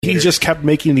He just kept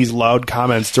making these loud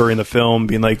comments during the film,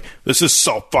 being like, "This is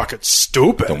so fucking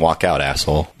stupid." Don't walk out,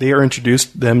 asshole. They are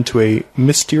introduced them to a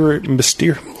mysterious.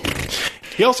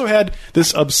 He also had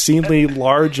this obscenely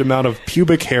large amount of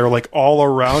pubic hair, like all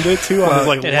around it too, on his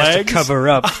like it legs. has to cover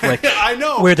up, like I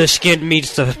know where the skin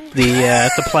meets the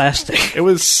plastic. It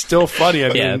was still funny. I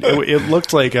mean, it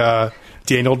looked like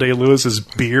Daniel Day-Lewis's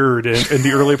beard in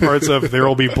the early parts of There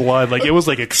Will Be Blood. Like, it was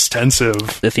like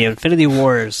extensive. If the Infinity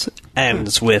Wars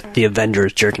ends with the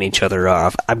Avengers jerking each other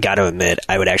off, I've got to admit,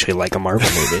 I would actually like a Marvel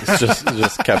movie. It's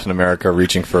just Captain America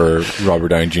reaching for Robert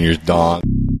Downey Jr.'s dong.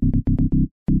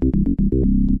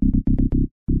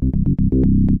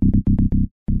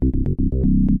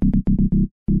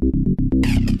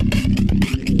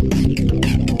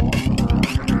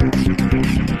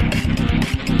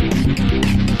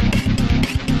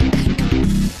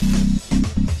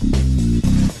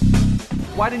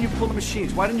 Why didn't you pull the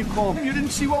machines? Why didn't you call them? You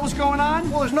didn't see what was going on?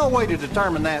 Well, there's no way to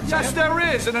determine that. Yes, there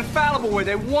is. An infallible way.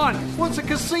 They won. Well, it's a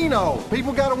casino.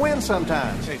 People gotta win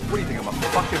sometimes. Hey, what do you think? I'm a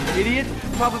fucking idiot?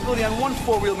 Probability on one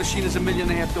four-wheel machine is 1.5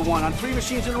 million to 1. On 3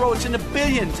 machines in a row, it's in the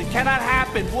billions. It cannot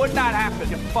happen. Would not happen.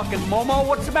 You fucking Momo.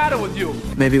 What's the matter with you?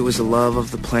 Maybe it was the love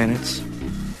of the planets.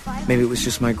 Maybe it was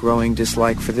just my growing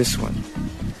dislike for this one.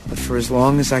 But for as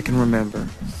long as I can remember,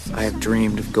 I have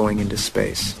dreamed of going into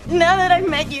space. Now that I've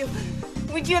met you,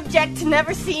 would you object to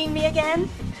never seeing me again?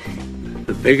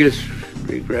 The biggest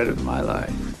regret of my life,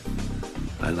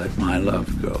 I let my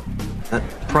love go. That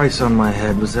price on my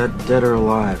head, was that dead or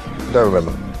alive? Don't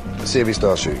remember. See if he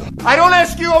starts shooting. I don't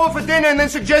ask you over for dinner and then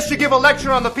suggest you give a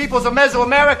lecture on the peoples of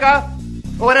Mesoamerica,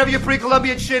 or whatever your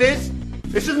pre-Columbian shit is.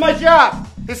 This is my job.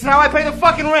 This is how I pay the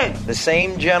fucking rent. The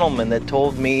same gentleman that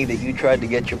told me that you tried to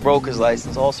get your broker's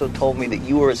license also told me that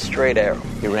you were a straight arrow.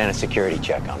 You ran a security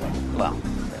check on me. Well,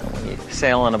 when you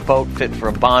sail on a boat fit for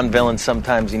a Bond villain,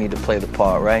 sometimes you need to play the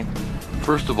part, right?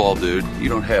 First of all, dude, you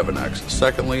don't have an accent.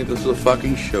 Secondly, this is a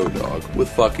fucking show dog with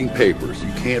fucking papers.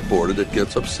 You can't board it, it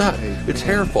gets upset. Its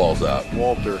hair falls out.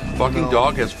 Walter. Fucking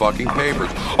dog has fucking papers.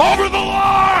 Over the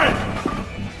line!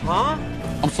 Huh?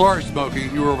 I'm sorry, Smokey.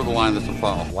 You were over the line. That's a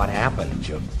foul. What happened?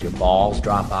 Did your balls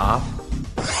drop off?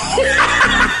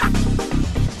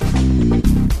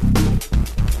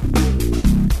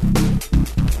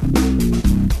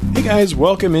 Hey guys,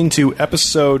 welcome into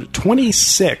episode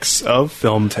 26 of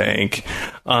Film Tank.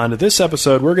 On this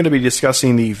episode, we're going to be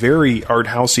discussing the very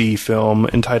art-housey film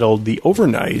entitled The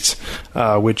Overnight,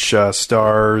 which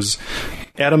stars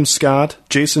Adam Scott,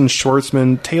 Jason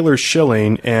Schwartzman, Taylor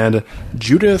Schilling, and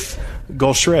Judith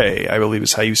Goldshay, I believe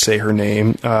is how you say her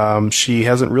name. She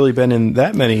hasn't really been in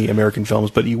that many American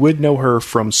films, but you would know her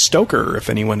from Stoker, if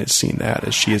anyone has seen that,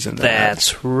 as she is in that.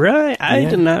 That's right. I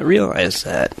did not realize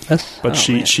that. But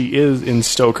she is in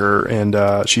Stoker,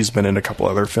 and she's been in a couple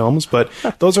other films. But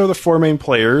those are the four main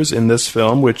players in this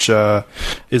film, which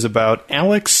is about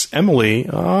Alex, Emily.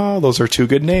 Oh, those are two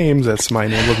good names. That's my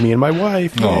name with me and my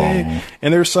wife. Yay.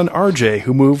 And their son RJ,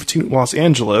 who moved to Los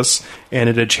Angeles, and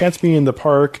at a chance meeting in the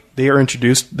park, they are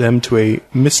introduced to a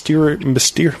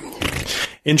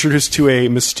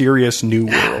mysterious new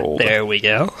world. There we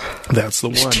go. That's the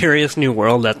one. Mysterious new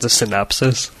world. That's the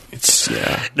synopsis.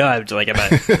 No, I'm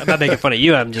not making fun of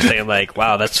you. I'm just saying, like,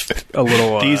 wow, that's a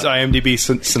little. These IMDb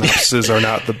synopses are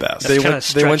not the best. They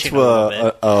went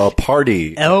to a party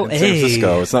in San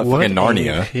Francisco. It's not fucking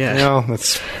Narnia. Yeah, no,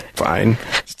 that's fine.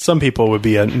 Some people would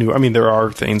be there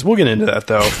are things. We'll get into that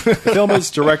though. The film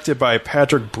is directed by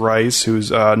Patrick Brice,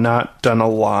 who's not done a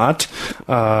lot.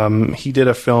 He did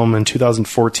a film in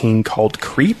 2014 called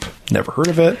Creep. Never heard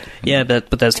of it. Yeah, but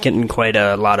that's getting quite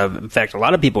a lot of. In fact, a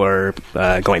lot of people are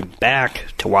going back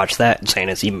to watch that and saying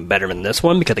it's even better than this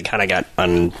one because it kind of got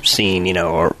unseen,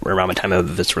 or around the time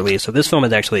of its release. So this film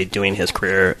is actually doing his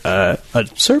career a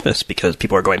service because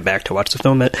people are going back to watch the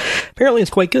film that apparently is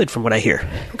quite good from what I hear.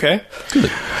 Okay.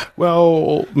 Good.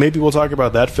 Well, maybe we'll talk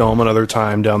about that film another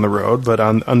time down the road, but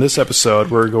on this episode,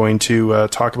 we're going to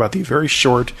talk about the very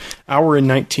short hour and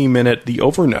 19-minute The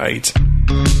Overnight.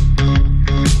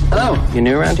 Hello, you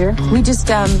new around here? We just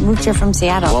moved here from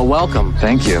Seattle. Well, welcome.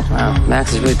 Thank you. Wow,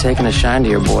 Max is really taking a shine to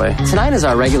your boy. Tonight is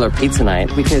our regular pizza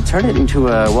night. We could turn it into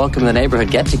a welcome the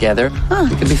neighborhood get-together. Huh.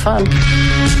 It could be fun.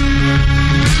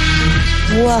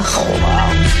 Whoa. Oh,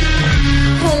 wow.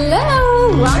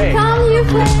 Hello, welcome, you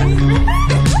friends.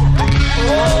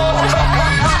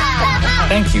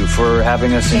 Thank you for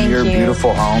having us in your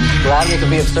beautiful home. Glad we could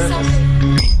be of service.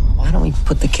 Why don't we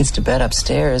put the kids to bed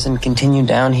upstairs and continue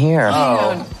down here?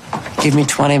 Oh. Give me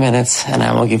 20 minutes, and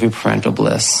I will give you parental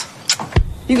bliss.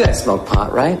 You guys smoke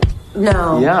pot, right?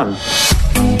 No. Yum.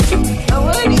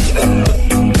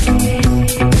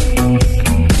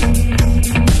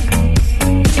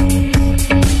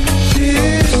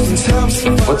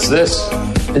 this?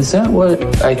 Is that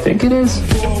what I think it is?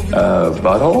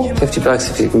 Butthole? $50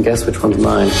 if you can guess which one's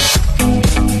mine.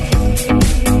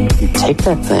 You take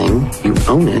that thing, you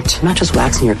own it. You're not just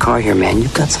waxing your car here, man.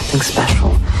 You've got something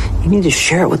special. You need to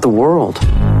share it with the world.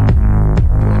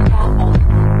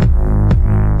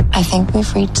 I think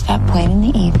we've reached that point in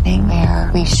the evening where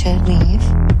we should leave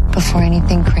before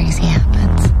anything crazy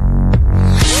happens.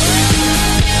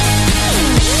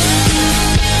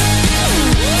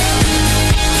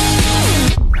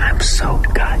 I'm so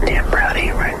goddamn proud of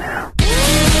you right now.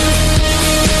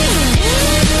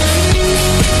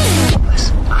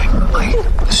 Listen,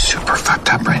 I'm super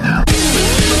fucked up right now.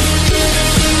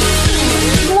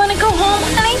 You want to go home,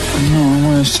 honey? No, I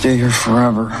want to stay here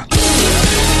forever.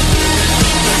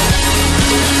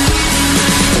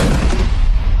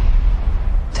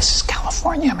 This is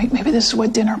California. Maybe this is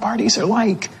what dinner parties are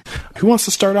like. Who wants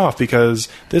to start off? Because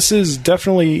this is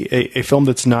definitely a film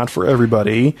that's not for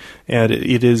everybody, and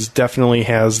it is definitely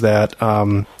has that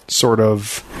sort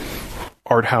of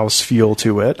art house feel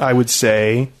to it, I would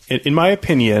say, in my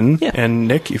opinion. Yeah. And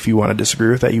Nick, if you want to disagree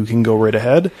with that, you can go right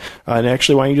ahead. And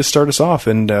actually, why don't you just start us off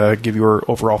and give your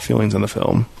overall feelings on the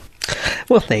film?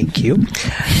 Well, thank you.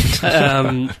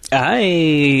 I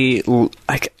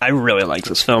really like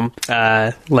this film.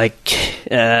 Like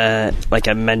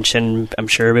I mentioned, I'm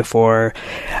sure before,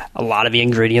 a lot of the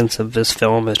ingredients of this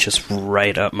film is just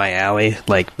right up my alley.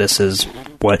 Like, this is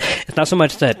what, it's not so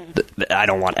much that I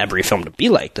don't want every film to be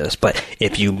like this, but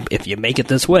if you make it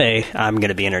this way, I'm going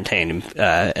to be entertained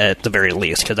at the very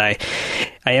least, because I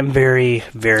am very,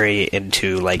 very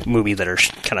into like movies that are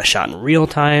kind of shot in real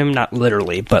time, not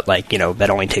literally, but like, you know, that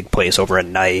only take place over a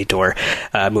night, or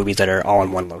movies that are all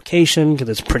in one location, because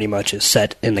it's pretty much is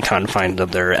set in the confines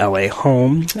of their LA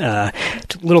home.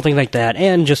 Little things like that,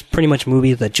 and just pretty much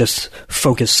movies that just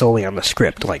focus solely on the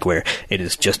script, like where it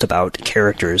is just about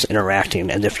characters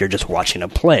interacting as if you're just watching a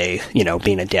play, you know,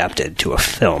 being adapted to a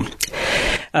film.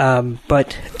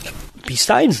 But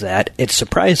besides that, it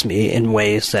surprised me in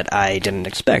ways that I didn't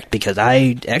expect, because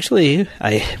I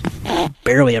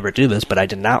barely ever do this, but I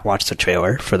did not watch the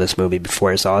trailer for this movie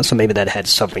before I saw it, so maybe that had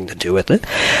something to do with it.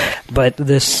 But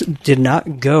this did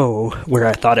not go where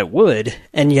I thought it would,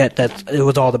 and yet that it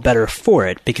was all the better for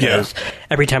it, because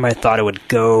every time I thought it would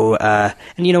go, and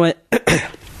you know what,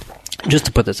 just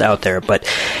to put this out there, but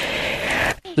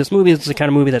this movie is the kind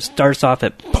of movie that starts off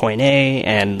at point A,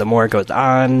 and the more it goes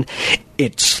on,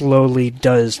 it slowly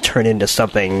does turn into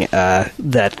something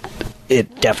that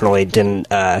it definitely didn't,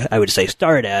 I would say,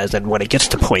 start as, and when it gets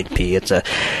to point B, it's a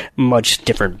much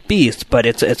different beast, but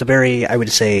it's a very, I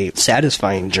would say,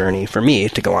 satisfying journey for me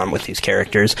to go on with these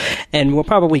characters, and we'll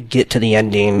probably get to the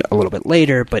ending a little bit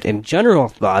later, but in general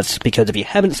thoughts, because if you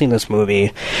haven't seen this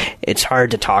movie, it's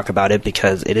hard to talk about it,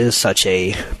 because it is such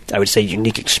a, I would say,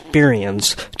 unique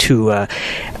experience to,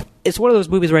 it's one of those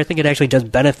movies where I think it actually does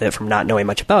benefit from not knowing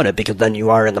much about it, because then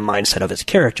you are in the mindset of its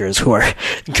characters who are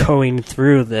going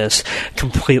through this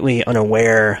completely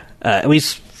unaware, at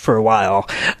least for a while,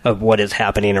 of what is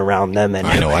happening around them, and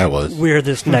I know I was where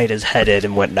this night is headed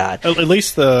and whatnot. At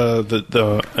least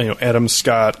the you know, Adam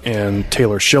Scott and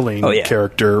Taylor Schilling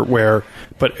character, where,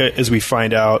 but as we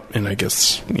find out, and I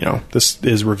guess, you know, this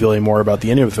is revealing more about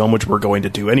the ending of the film, which we're going to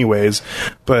do anyways,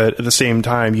 but at the same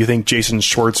time, you think Jason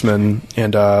Schwartzman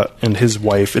and his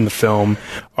wife in the film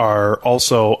are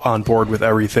also on board with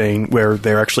everything, where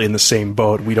they're actually in the same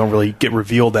boat. We don't really get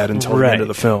revealed that until the end of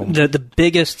the film. The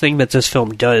biggest thing that this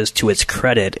film does, to its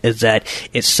credit, is that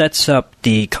it sets up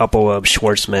the couple of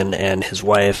Schwartzman and his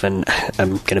wife, and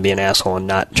I'm going to be an asshole and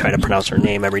not try to pronounce her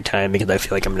name every time, because I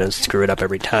feel like I'm going to screw it up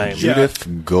every time. Judith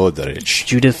Godrich.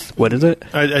 Judith, what is it?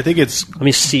 I think it's... Let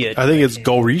me see it. I think it's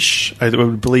Godrich. I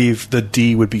would believe the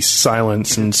D would be silent,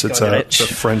 since it's a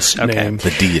French name.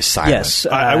 The D is silent. Yes.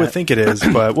 I would think it is,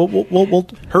 but we'll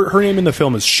her name in the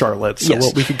film is Charlotte, so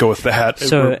we could go with that.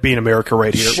 So, we're being America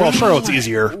right here. Well, Charlotte's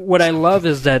easier. What I love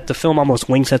is that the film almost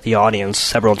winks at the audience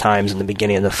several times in the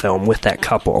beginning of the film with that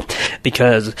couple,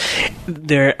 because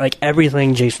they're like,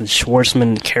 everything Jason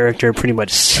Schwartzman character pretty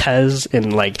much says in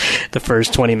like the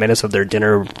first 20 minutes of their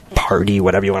dinner party,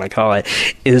 whatever you want to call it,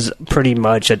 is pretty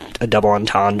much a double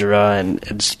entendre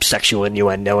and sexual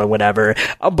innuendo and whatever,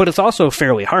 but it's also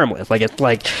fairly harmless. Like, it's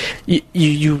like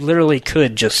you literally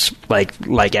could just like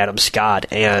Adam Scott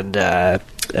and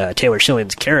Taylor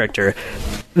Schilling's character,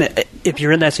 if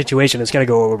you're in that situation, it's going to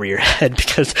go over your head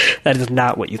because that is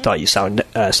not what you thought you signed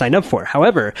up for.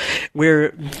 However,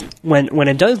 when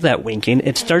it does that winking,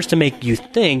 it starts to make you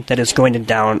think that it's going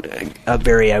down a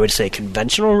very, I would say,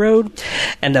 conventional road,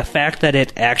 and the fact that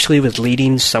it actually was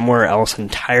leading somewhere else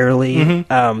entirely,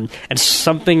 and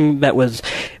something that was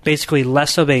basically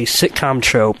less of a sitcom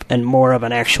trope and more of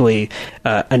an actually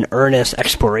an earnest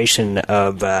exploration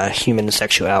of human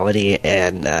sexuality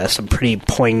and some pretty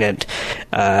poignant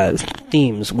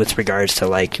themes with regards to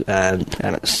like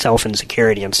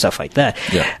self-insecurity and stuff like that.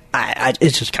 Yeah.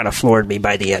 It just kind of floored me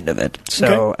by the end of it.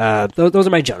 So those are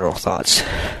my general thoughts.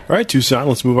 All right, Tucson,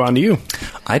 let's move on to you.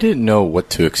 I didn't know what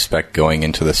to expect going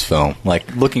into this film.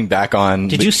 Like, looking back on...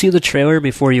 Did you see the trailer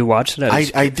before you watched it?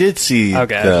 I did see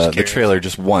the trailer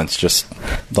just once, just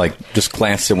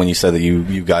glanced at when you said that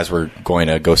you guys were going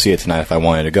to go see it tonight if I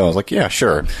wanted to go. I was like, yeah,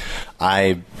 sure.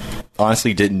 I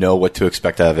honestly didn't know what to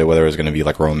expect out of it, whether it was going to be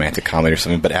like a romantic comedy or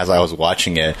something. But as I was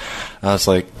watching it, I was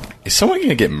like, is someone going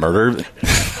to get murdered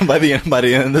by the end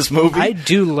of this movie? I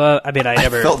do love... I mean, I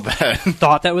never felt bad.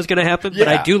 thought that was going to happen, but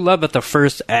I do love that the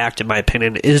first act, in my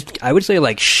opinion, is, I would say,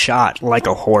 like, shot like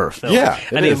a horror film. Yeah,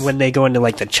 I mean, when they go into,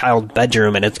 like, the child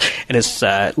bedroom and it's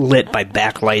lit by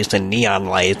backlights and neon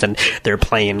lights, and they're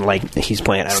playing, like, he's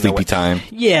playing, I don't know Sleepy Time.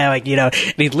 Yeah, like, you know,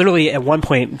 and he literally, at one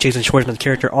point, Jason Schwartzman's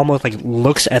character almost, like,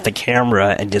 looks at the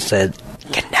camera and just said,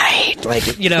 "Good night."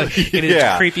 Like, you know, in his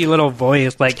creepy little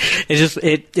voice. Like, it's just,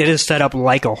 it is set up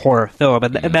like a horror film.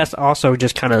 And that's also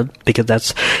just kind of because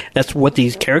that's what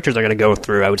these characters are going to go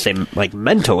through, I would say, like,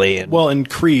 mentally. And, well, and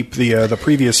Creep, the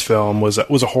previous film, was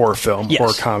a horror film,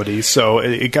 horror comedy. So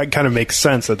it kind of makes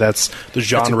sense that that's the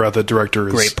genre the director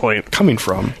is coming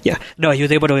from. Yeah. No, he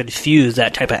was able to infuse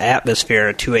that type of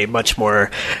atmosphere to a much more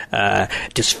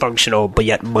dysfunctional but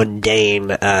yet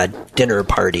mundane dinner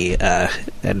party.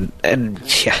 And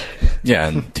yeah. Yeah,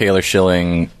 and Taylor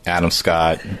Schilling, Adam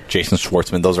Scott, Jason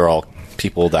Schwartzman, those are all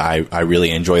people that I really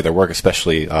enjoy their work,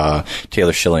 especially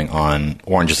Taylor Schilling on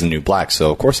Orange is the New Black.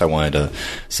 So, of course, I wanted to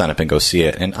sign up and go see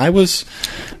it. And I was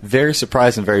very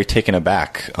surprised and very taken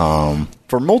aback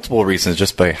for multiple reasons,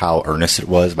 just by how earnest it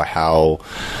was, by how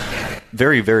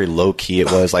very, very low-key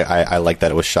it was. Like, I like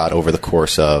that it was shot over the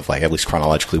course of, like, at least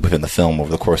chronologically within the film, over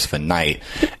the course of a night.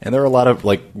 And there were a lot of,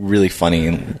 like, really funny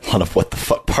and a lot of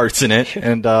what-the-fuck parts in it.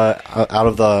 And out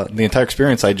of the entire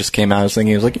experience, I just came out as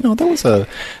thinking, I was like, you know, that was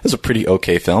a pretty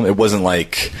okay film. It wasn't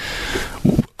like...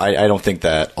 I don't think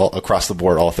that across the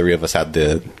board, all three of us had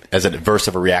as adverse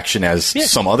of a reaction as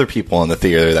some other people in the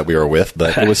theater that we were with,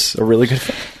 but it was a really good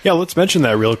film. Yeah, let's mention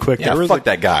that real quick. Yeah, fuck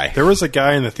that guy. There was a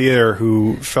guy in the theater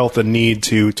who felt the need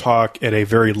to talk at a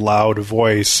very loud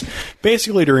voice,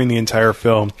 basically during the entire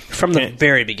film. From the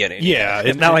very beginning. Yeah.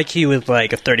 It's not like he was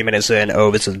like 30 minutes in,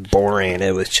 oh, this is boring.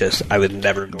 It was just, I would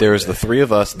never go there was the three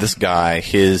of us, this guy,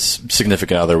 his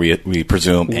significant other, we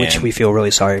presume. Which we feel really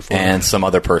sorry for. And some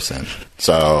other person.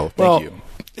 So, thank you.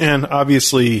 And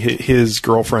obviously his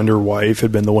girlfriend or wife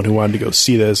had been the one who wanted to go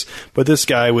see this, but this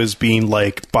guy was being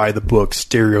like by the book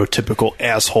stereotypical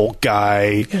asshole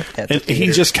guy. And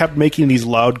he just kept making these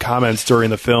loud comments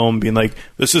during the film, being like,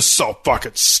 this is so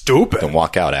fucking stupid. Then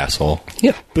walk out, asshole.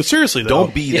 Yeah. But seriously, though,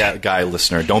 don't be that guy,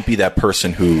 listener. Don't be that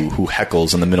person who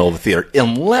heckles in the middle of the theater,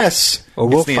 unless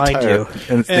we'll find you.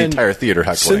 It's the entire theater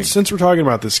heckling. Since we're talking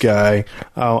about this guy,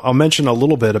 I'll mention a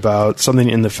little bit about something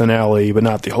in the finale, but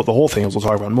not the whole thing, as we'll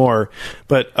talk about more.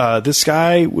 But this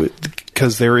guy,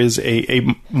 because there is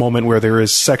a moment where there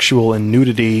is sexual and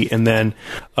nudity, and then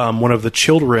one of the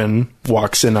children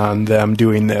walks in on them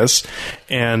doing this,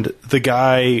 and the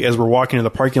guy, as we're walking in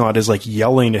the parking lot, is like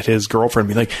yelling at his girlfriend,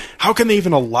 being like, how can they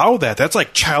even allow that? That's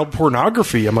like child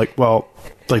pornography. I'm like, well...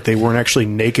 like they weren't actually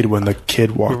naked when the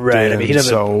kid walked in. I mean, he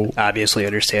doesn't obviously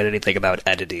understand anything about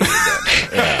editing.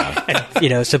 And, you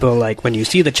know, simple like when you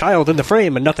see the child in the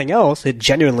frame and nothing else, it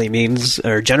generally means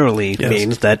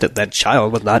that that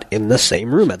child was not in the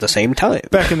same room at the same time.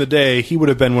 Back in the day, he would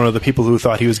have been one of the people who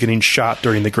thought he was getting shot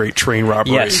during the Great Train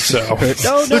Robbery. Yes. So no,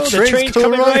 the train's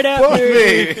coming right after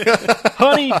me.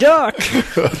 Honey, duck.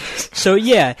 So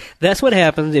yeah, that's what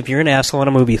happens if you're an asshole in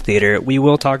a movie theater. We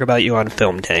will talk about you on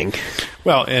Film Tank.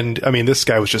 Well, and I mean, this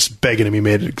guy was just begging to be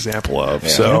made an example of.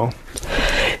 Yeah.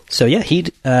 So yeah,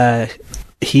 he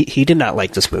he did not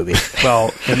like this movie.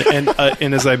 Well,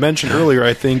 and as I mentioned earlier,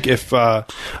 I think if a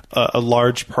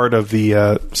large part of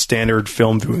the standard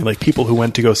film viewing, like people who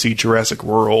went to go see Jurassic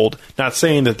World, not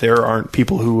saying that there aren't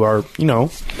people who are,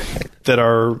 that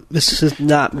are... This is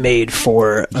not made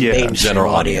for a mainstream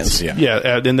general audience.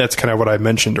 Yeah, and that's kind of what I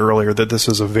mentioned earlier, that this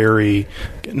is a very...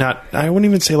 I wouldn't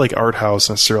even say like art house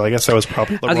necessarily. I guess that was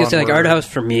probably the I was going to say, like, word. art house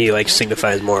for me, like,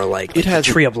 signifies more like it has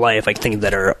Tree of Life, like things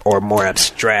that are or more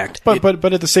abstract. But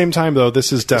at the same time, though,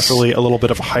 this is definitely a little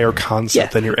bit of a higher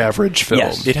concept than your average film.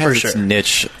 Yes, it has its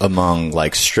niche among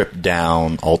like stripped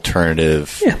down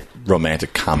alternative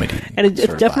romantic comedy. And it's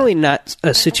definitely not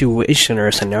a situation or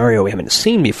a scenario we haven't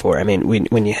seen before. I mean,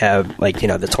 when you have, like,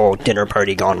 this whole dinner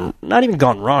party not even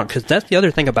gone wrong, because that's the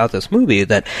other thing about this movie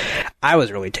that I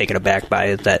was really taken aback by,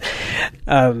 is that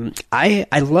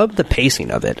I love the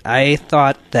pacing of it. I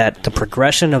thought that the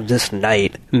progression of this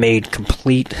night made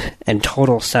complete and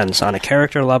total sense on a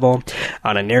character level,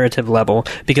 on a narrative level,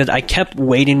 because I kept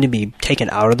waiting to be taken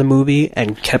out of the movie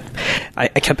and I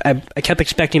kept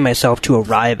expecting myself to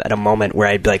arrive at a moment where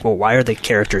I'd be like, well, why are the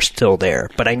characters still there?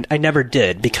 But I never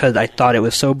did, because I thought it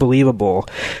was so believable,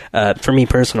 for me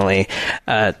personally,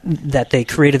 that they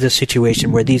created this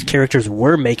situation where these characters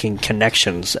were making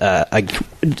connections,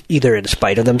 either in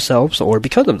spite of themselves or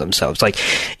because of themselves. Like,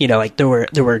 there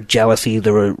were jealousy,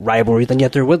 there were rivalries, and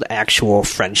yet there was actual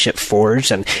friendship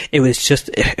forged, and it was just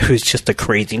a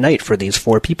crazy night for these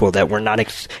four people that were not,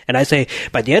 and I say,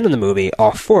 by the end of the movie,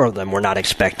 all four of them were not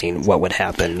expecting what would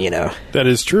happen, That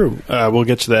is true. We'll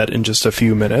get to that in just a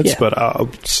few minutes, but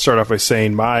I'll start off by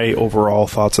saying my overall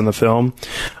thoughts on the film.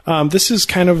 This is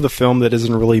kind of the film that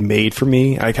isn't really made for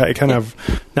me. I kind of,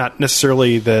 not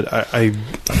necessarily that I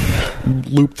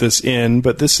loop this in,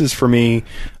 but this is for me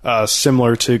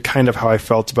similar to kind of how I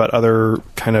felt about other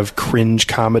kind of cringe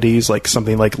comedies, like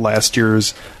something like last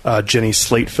year's Jenny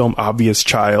Slate film, Obvious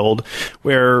Child,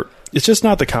 where it's just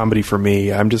not the comedy for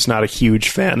me. I'm just not a huge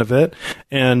fan of it.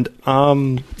 And,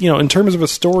 in terms of a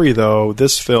story, though,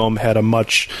 this film had a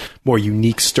much more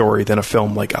unique story than a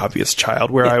film like Obvious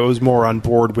Child, where I was more on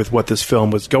board with what this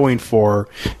film was going for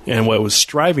and what it was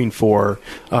striving for,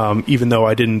 even though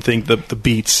I didn't think the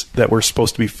beats that were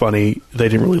supposed to be funny, they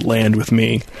didn't really land with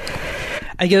me.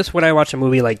 I guess when I watch a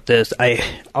movie like this,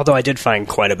 although I did find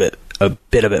quite a bit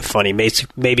of it funny, maybe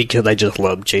because I just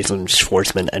love Jason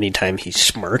Schwartzman. Anytime he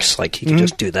smirks, like, he can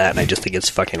just do that, and I just think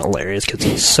it's fucking hilarious because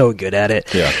he's so good at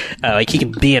it. Yeah. Like, he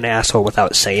can be an asshole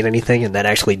without saying anything, and that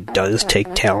actually does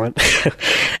take talent.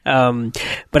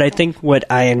 But I think what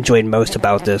I enjoyed most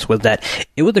about this was that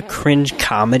it was a cringe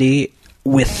comedy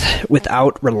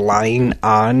without relying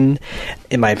on,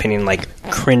 in my opinion, like,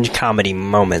 cringe comedy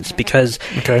moments, because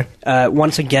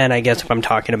once again, I guess if I'm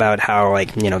talking about how,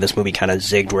 like, this movie kind of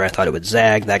zigged where I thought it would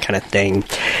zag, that kind of thing,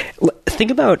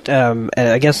 think about,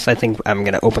 I think I'm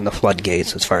going to open the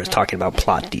floodgates as far as talking about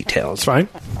plot details. Fine.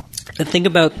 Think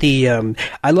about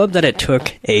I love that it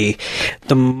took the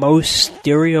most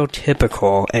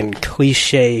stereotypical and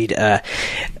cliched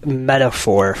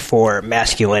metaphor for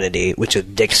masculinity, which is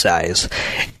dick size,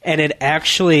 and it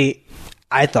actually,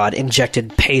 I thought,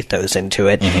 injected pathos into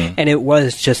it, and it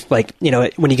was just like,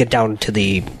 when you get down to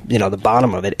the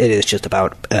bottom of it, it is just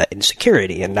about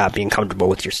insecurity and not being comfortable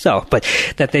with yourself. But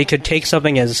that they could take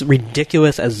something as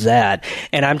ridiculous as that,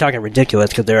 and I'm talking ridiculous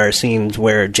because there are scenes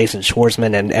where Jason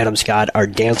Schwartzman and Adam Scott are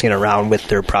dancing around with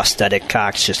their prosthetic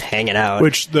cocks just hanging out.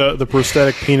 Which the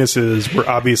prosthetic penises were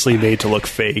obviously made to look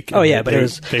fake. Oh yeah, but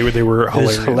they were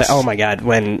hilarious. Oh my god,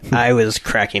 when I was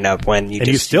cracking up when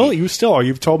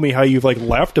you've told me how you've like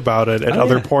laughed about it at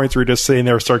other points where you're just sitting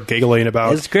there and start giggling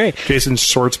about it's great. Jason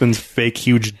Schwartzman's fake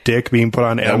huge dick being put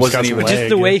on Adam Scott's leg. Just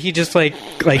the way he just like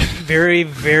very,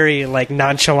 very like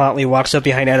nonchalantly walks up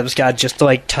behind Adam Scott just to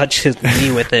like touch his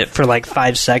knee with it for like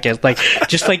 5 seconds, like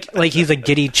just like he's a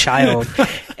giddy child.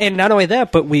 And not only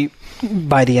that, but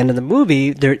by the end of the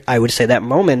movie, I would say that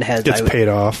moment gets paid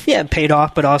off. Yeah, paid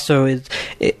off, but also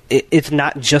it's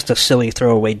not just a silly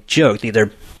throwaway joke.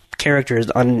 Either character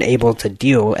is unable to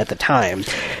deal at the time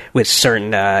with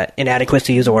certain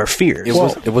inadequacies or fears.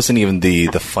 It wasn't even the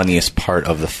funniest part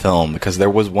of the film, because there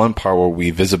was one part where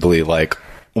we visibly, like,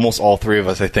 almost all three of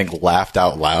us, I think, laughed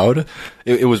out loud.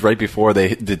 It was right before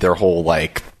they did their whole,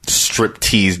 like,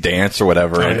 striptease dance or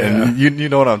whatever. And you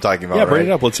know what I'm talking about, yeah, bring right?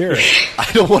 it up. Let's hear it.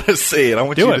 I don't want to say it. I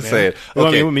want you to say it.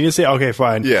 Okay. You want me to say it? Okay,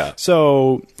 fine. Yeah.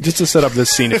 So, just to set up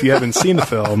this scene, if you haven't seen the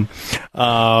film,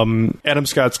 Adam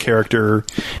Scott's character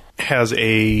has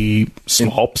a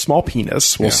small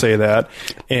penis, we'll say that,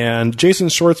 and Jason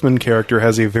Schwartzman's character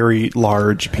has a very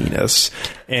large penis.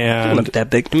 And look that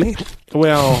big to me.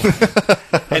 Well,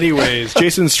 anyways,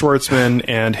 Jason Schwartzman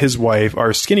and his wife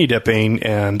are skinny dipping,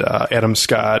 and Adam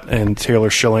Scott and Taylor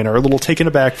Schilling are a little taken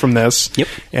aback from this. Yep.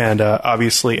 And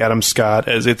obviously, Adam Scott,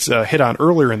 as it's hit on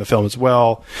earlier in the film as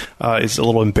well, is a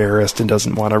little embarrassed and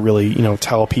doesn't want to really,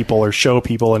 tell people or show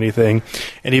people anything.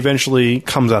 And he eventually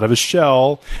comes out of his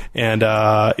shell. And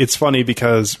it's funny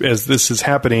because as this is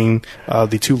happening,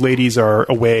 the two ladies are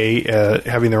away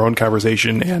having their own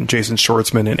conversation, and Jason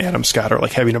Schwartzman and Adam Scott are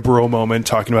like having a bro moment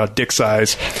talking about dick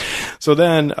size. So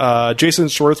then Jason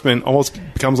Schwartzman almost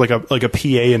becomes like a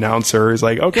PA announcer. He's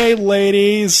like, "Okay,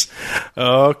 ladies,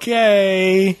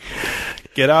 okay,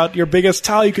 get out your biggest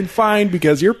towel you can find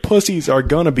because your pussies are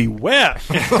gonna be wet."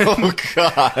 Oh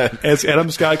God! As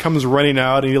Adam Scott comes running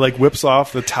out and he like whips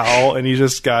off the towel and he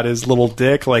just got his little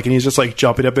dick and he's just like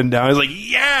jumping up and down. He's like,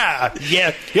 "Yeah,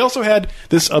 yeah." He also had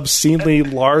this obscenely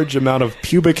large amount of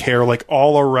pubic hair like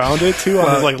all around it too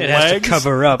on his like it legs. has to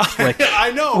cover up like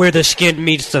I know where the skin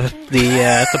meets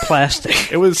the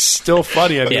plastic. It was still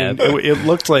funny. I mean, it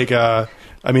looked like.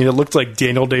 It looked like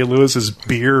Daniel Day-Lewis's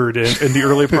beard in the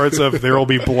early parts of There Will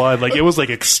Be Blood. Like, it was, like,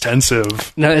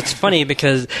 extensive. No, it's funny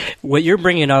because what you're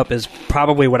bringing up is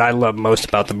probably what I love most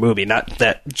about the movie. Not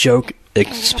that joke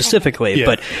specifically,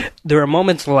 but there are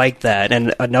moments like that,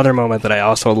 and another moment that I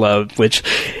also love, which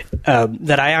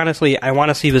that I want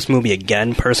to see this movie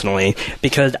again personally,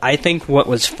 because I think what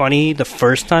was funny the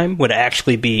first time would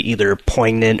actually be either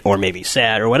poignant or maybe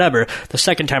sad or whatever the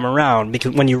second time around,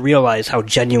 because when you realize how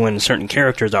genuine certain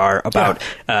characters are about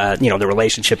the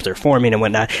relationships they're forming and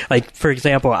whatnot. Like, for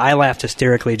example, I laughed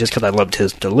hysterically just because I loved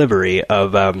his delivery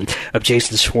of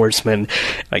Jason Schwartzman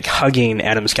like hugging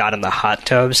Adam Scott in the hot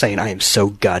tub, saying, "I am so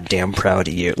goddamn proud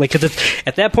of you." Like, cause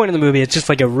at that point in the movie, it's just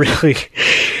like a really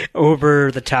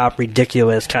over the top,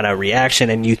 ridiculous kind of reaction,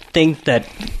 and you think that,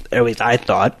 at least I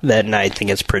thought that, and I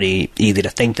think it's pretty easy to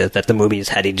think that the movie is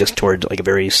heading just towards like a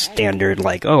very standard,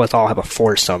 like, oh, let's all have a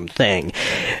foursome thing.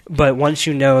 But once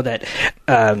you know that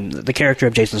the character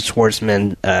of Jason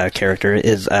Schwartzman character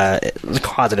is a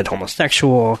closeted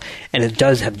homosexual, and it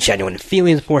does have genuine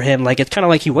feelings for him, like, it's kind of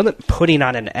like he wasn't putting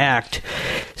on an act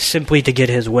simply to get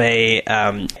his way.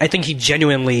 I think he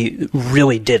genuinely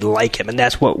really did like him, and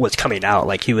that's what was coming out.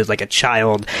 Like, he was like a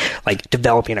child, like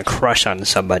developing a crush on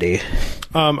somebody.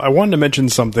 I wanted to mention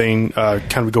something,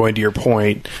 kind of going to your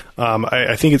point.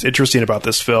 I think it's interesting about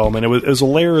this film, and it was a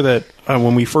layer that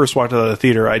when we first walked out of the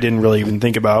theater, I didn't really even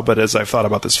think about, but as I've thought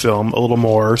about this film a little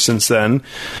more since then,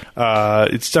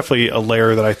 it's definitely a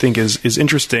layer that I think is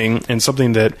interesting, and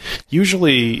something that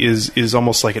usually is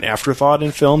almost like an afterthought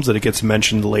in films, that it gets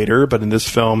mentioned later, but in this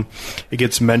film, it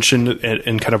gets mentioned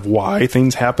and kind of why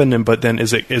things happen, but then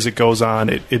as it goes on,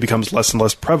 it becomes less and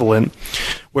less prevalent,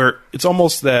 where it's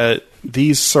almost that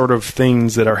these sort of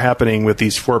things that are happening with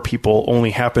these four people only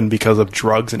happen because of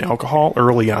drugs and alcohol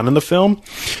early on in the film.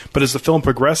 But as the film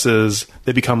progresses,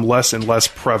 they become less and less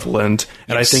prevalent.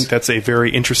 And I think that's a very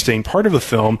interesting part of the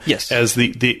film. Yes. As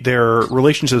their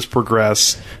relationships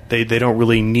progress, they don't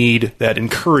really need that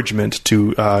encouragement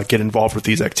to get involved with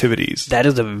these activities. That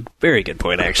is a very good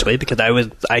point, actually, because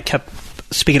I kept...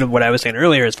 Speaking of what I was saying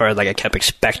earlier, as far as like I kept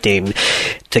expecting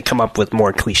to come up with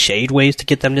more cliched ways to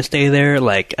get them to stay there.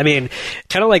 Like, I mean,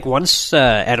 kind of like once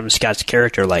Adam Scott's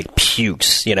character like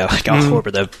pukes, like all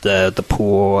over the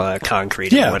pool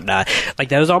concrete and whatnot. Like,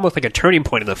 that was almost like a turning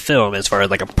point in the film as far as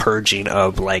like a purging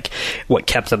of like what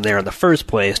kept them there in the first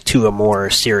place to a more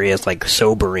serious, like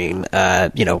sobering,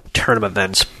 turn of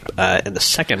events in the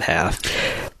second half.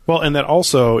 Well, and that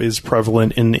also is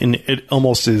prevalent in it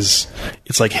almost is,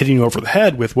 it's like hitting you over the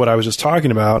head with what I was just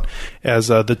talking about, as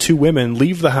the two women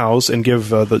leave the house and give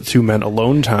the two men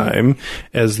alone time,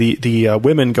 as the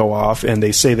women go off and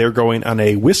they say they're going on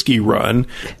a whiskey run,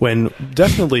 when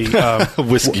definitely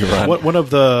whiskey run. One of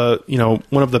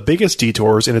the biggest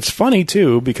detours, and it's funny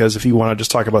too, because if you want to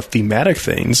just talk about thematic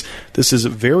things, this is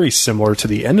very similar to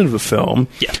the end of the film,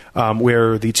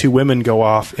 where the two women go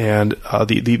off and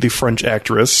the French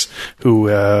actress who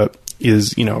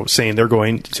is saying they're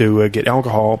going to get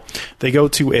alcohol. They go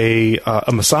to a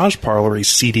massage parlor, a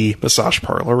seedy massage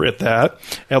parlor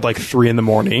at like 3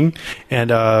 a.m,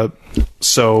 and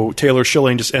so Taylor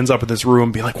Schilling just ends up in this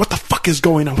room being like, "What the fuck is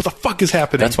going on? What the fuck is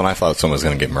happening?" That's when I thought someone was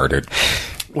going to get murdered.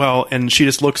 Well, and she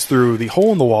just looks through the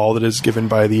hole in the wall that is given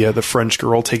by the French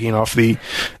girl taking off the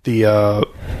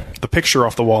the picture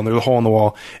off the wall, and there's a hole in the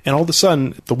wall, and all of a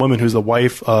sudden the woman who's the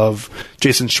wife of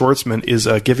Jason Schwartzman is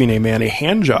giving a man a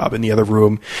hand job in the other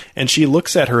room, and she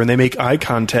looks at her and they make eye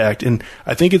contact, and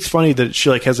I think it's funny that she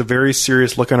like has a very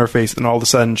serious look on her face, and all of a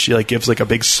sudden she like gives like a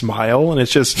big smile, and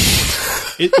it's just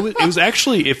it was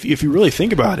actually, if you really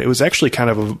think about it, it was actually kind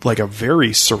of like a very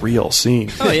surreal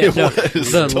scene. Oh yeah, no,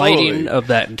 the lighting of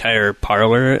that entire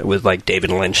parlor was like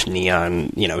David Lynch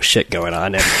neon, shit going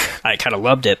on, and I kind of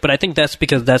loved it. But I think that's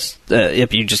because that's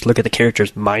if you just look at the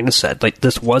character's mindset, like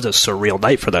this was a surreal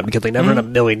night for them because they never in a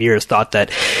million years thought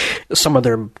that some of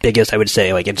their biggest, I would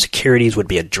say, like insecurities would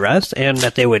be addressed, and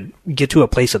that they would get to a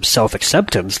place of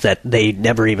self-acceptance that they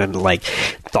never even like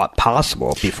thought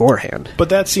possible beforehand. But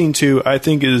that scene too, I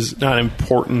think, is not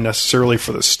important necessarily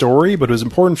for the story, but it was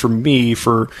important for me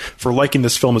for liking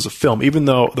this film as a film, even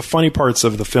though the funny parts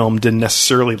of the film didn't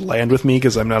necessarily land with me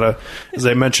because as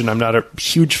I mentioned, I'm not a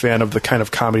huge fan of the kind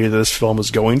of comedy that this film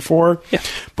is going for. Yeah.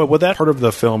 But what that part of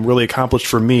the film really accomplished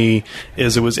for me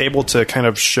is it was able to kind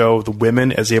of show the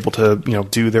women as able to,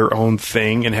 do their own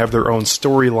thing and have their own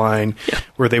storyline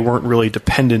where they weren't really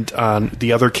dependent on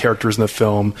the other characters in the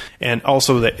film, and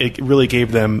also that it really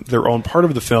gave them their own part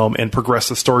of the film and progressed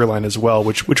the storyline as well,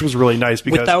 which was really nice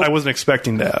because I wasn't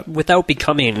expecting that. Without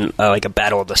becoming like a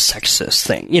battle of the sexes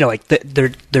thing. Like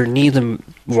their needs and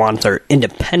wants are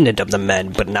independent of the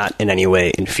men, but not in any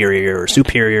way inferior or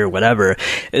superior or whatever.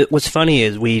 What's funny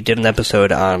is we did an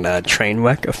episode on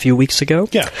Trainwreck a few weeks ago.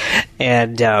 Yeah.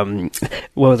 And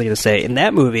what was I going to say? In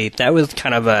that movie, that was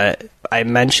kind of I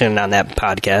mentioned on that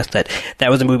podcast that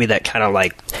was a movie that kind of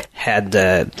like had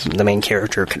the main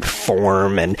character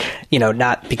conform and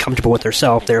not be comfortable with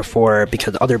herself. Therefore,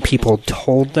 because other people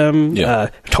told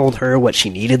her what she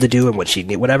needed to do and what she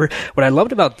needed, whatever. What I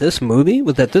loved about this movie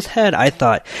was that this had, I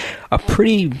thought, a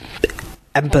pretty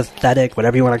empathetic,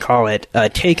 whatever you want to call it,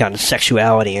 take on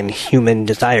sexuality and human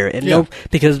desire. And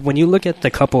because when you look at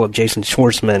the couple of Jason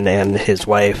Schwartzman and his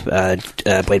wife,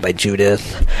 played by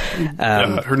Judith,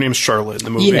 her name's Charlotte in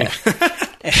the movie. Yeah.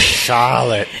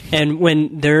 Charlotte. And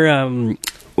when they're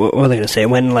what was I going to say?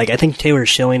 When, like, I think Taylor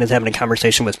Schilling is having a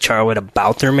conversation with Charlotte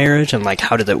about their marriage and, like,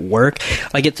 how does it work?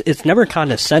 Like, it's never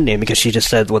condescending because she just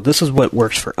said, well, this is what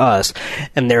works for us,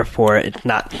 and therefore it's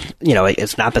not,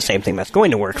 it's not the same thing that's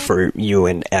going to work for you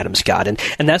and Adam Scott.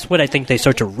 And that's what I think they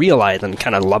start to realize and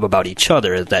kind of love about each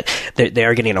other, is that they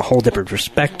are getting a whole different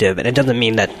perspective. And it doesn't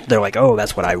mean that they're like, oh,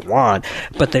 that's what I want,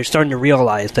 but they're starting to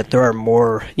realize that there are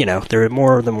more, there are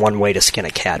more than one way to skin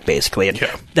a cat, basically. And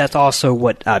that's also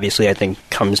what, obviously, I think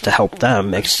comes to help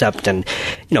them accept and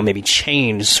maybe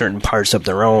change certain parts of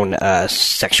their own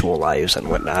sexual lives and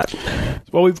whatnot.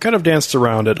 Well, we've kind of danced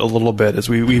around it a little bit as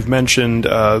we've mentioned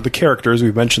the characters,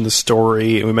 we've mentioned the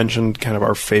story, and we mentioned kind of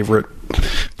our favorite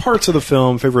parts of the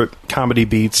film, favorite comedy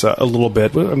beats a little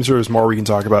bit. I'm sure there's more we can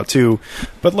talk about too,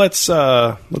 but let's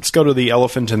go to the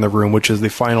elephant in the room, which is the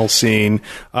final scene.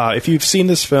 If you've seen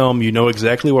this film, you know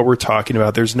exactly what we're talking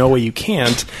about. There's no way you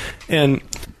can't, and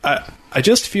I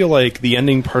just feel like the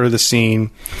ending part of the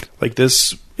scene, like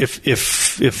this, if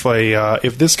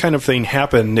this kind of thing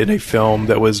happened in a film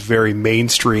that was very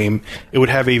mainstream, it would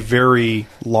have a very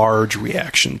large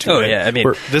reaction to it. Oh yeah, I mean,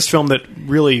 where this film that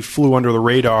really flew under the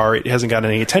radar, it hasn't gotten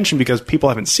any attention because people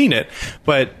haven't seen it.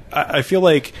 But I feel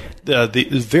like the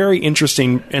very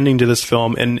interesting ending to this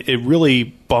film, and it really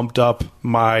bumped up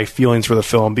my feelings for the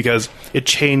film because it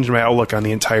changed my outlook on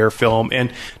the entire film,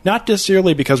 and not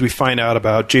necessarily because we find out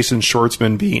about Jason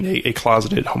Schwartzman being a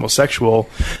closeted homosexual,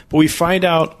 but we find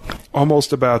out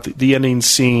almost about the ending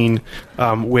scene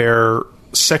where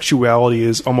sexuality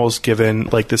is almost given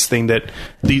like this thing that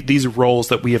these roles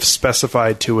that we have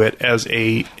specified to it as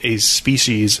a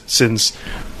species since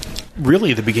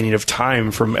really the beginning of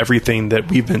time, from everything that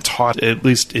we've been taught, at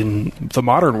least in the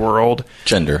modern world,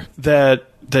 gender, that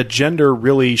gender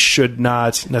really should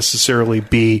not necessarily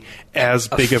be as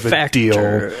big of a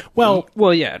deal.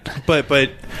 Well, yeah.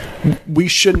 But we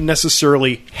shouldn't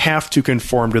necessarily have to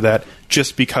conform to that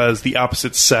just because the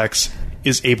opposite sex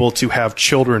is able to have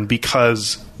children,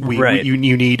 because you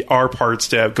need our parts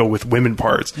to go with women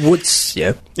parts.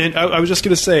 And I was just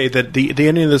going to say that the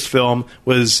ending of this film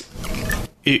was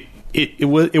it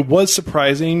was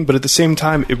surprising, but at the same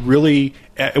time, it really,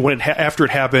 after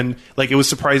it happened, like, it was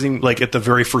surprising, like, at the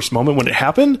very first moment when it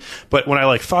happened, but when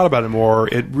I thought about it more,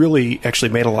 it really actually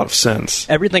made a lot of sense.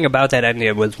 Everything about that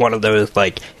ending was one of those,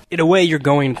 like, in a way you're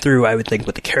going through, I would think,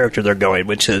 with the character they're going,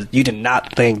 which is, you did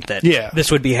not think that this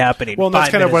would be happening. Well,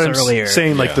 that's kind of what I'm earlier.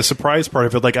 saying, like, the surprise part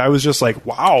of it, like, I was just like,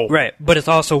 wow. Right, but it's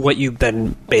also what you've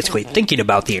been basically thinking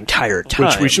about the entire time.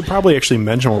 Which we should probably actually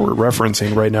mention what we're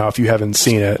referencing right now if you haven't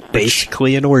seen it.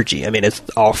 Basically an orgy. I mean, it's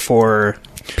all 4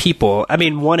 people. I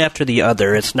mean, one after the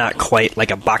other. It's not quite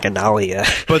like a bacchanalia.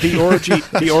 But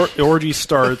the orgy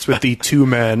starts with the two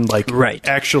men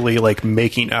actually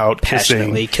making out,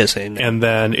 passionately kissing, and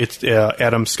then it's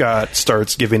Adam Scott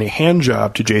starts giving a hand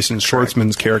job to Jason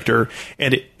Schwartzman's character,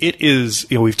 and it is,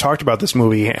 we've talked about this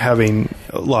movie having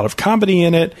a lot of comedy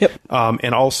in it,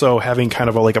 and also having kind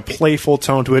of a playful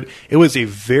tone to it. It was a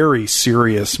very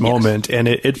serious moment, and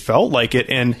it felt like it,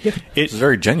 and it was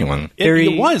very genuine.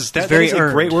 It was. That is a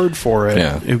great word for it.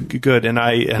 Yeah. Good. And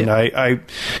I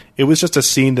it was just a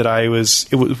scene that it was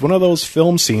one of those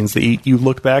film scenes that you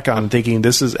look back on thinking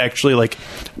this is actually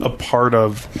a part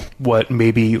of what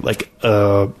maybe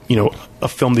a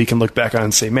film that you can look back on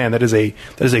and say, man, that is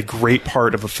a great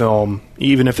part of a film.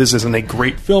 Even if this isn't a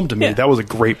great film to me, that was a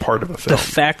great part of a film. The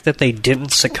fact that they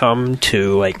didn't succumb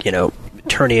to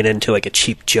turning it into a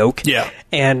cheap joke,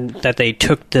 and that they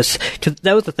took this, because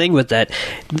that was the thing with that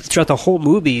throughout the whole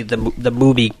movie. The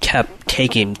movie kept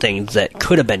taking things that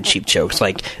could have been cheap jokes,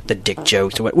 like the dick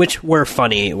jokes, which were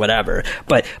funny, whatever.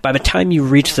 But by the time you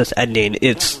reach this ending,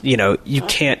 it's you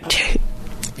can't.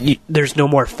 There's no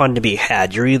more fun to be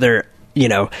had. You're either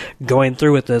going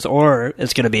through with this, or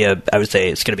it's going to be I would say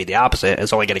it's going to be the opposite.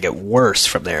 It's only going to get worse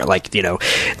from there.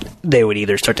 They would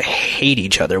either start to hate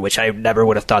each other, which I never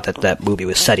would have thought that movie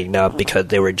was setting up, because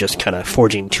they were just kind of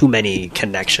forging too many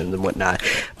connections and whatnot.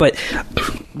 But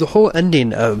the whole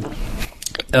ending of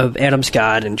Adam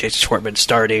Scott and Jason Schwartzman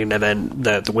starting, and then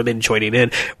the women joining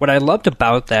in. What I loved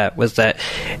about that was that,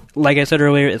 like I said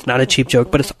earlier, it's not a cheap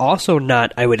joke, but it's also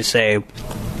not, I would say,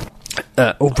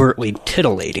 overtly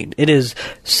titillating. It is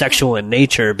sexual in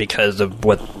nature because of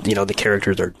what the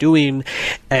characters are doing,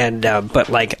 and but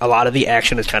a lot of the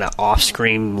action is kind of off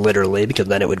screen, literally, because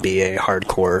then it would be a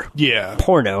hardcore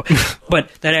porno. But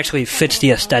that actually fits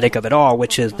the aesthetic of it all,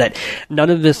 which is that none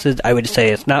of this is, I would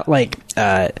say, it's not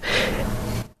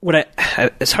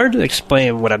it's hard to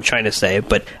explain what I'm trying to say,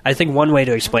 but I think one way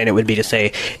to explain it would be to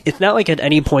say it's not like at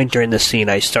any point during this scene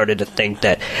I started to think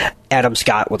that Adam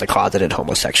Scott was a closeted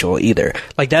homosexual either.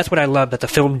 That's what I love, that the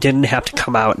film didn't have to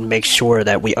come out and make sure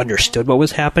that we understood what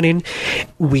was happening.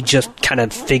 We just kind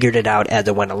of figured it out as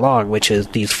it went along, which is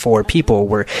these four people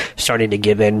were starting to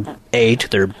give in, A, to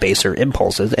their baser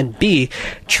impulses, and B,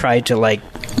 tried to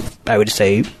I would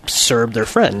say, serve their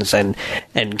friends and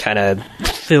kind of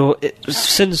feel it,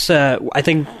 since I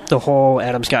think the whole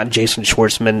Adam Scott and Jason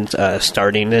Schwartzman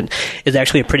starting it is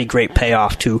actually a pretty great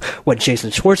payoff to what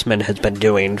Jason Schwartzman has been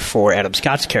doing for Adam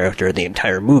Scott's character the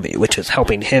entire movie, which is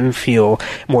helping him feel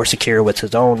more secure with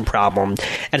his own problem.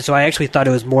 And so I actually thought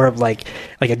it was more of like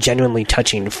a genuinely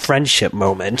touching friendship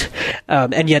moment,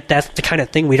 and yet that's the kind of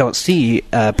thing we don't see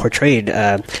portrayed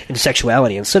in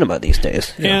sexuality in cinema these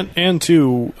days. And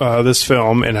too, this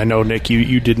film, and I know, Nick,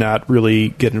 you did not really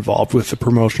get involved with the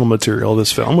promotional material of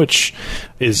this film, which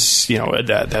is,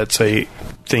 that's a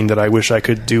thing that I wish I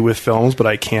could do with films, but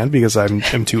I can't because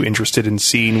I'm too interested in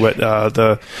seeing what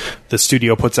the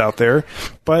studio puts out there.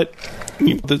 But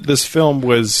this film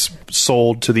was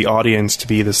sold to the audience to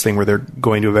be this thing where they're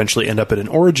going to eventually end up at an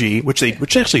orgy, which they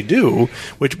actually do,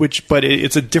 but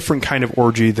it's a different kind of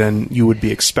orgy than you would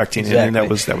be expecting. Exactly. And that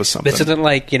was something. This isn't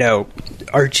like,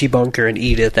 Archie Bunker and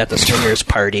Edith at the swingers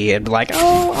party and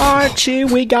oh, Archie,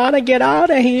 we gotta get out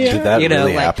of here. Did that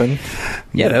really happen?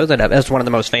 Yeah, that was one of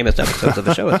the most famous episodes of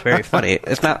the show. It's very funny.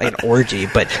 It's not an orgy,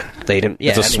 but they didn't.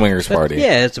 Yeah, it's a swingers party.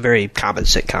 Yeah, it's a very common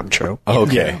sitcom trope. Oh,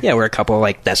 okay. Yeah, where a couple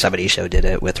like that 70s show did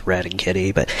it with Red and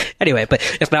Kitty. But anyway,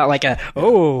 it's not like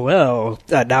now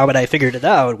that I figured it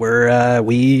out,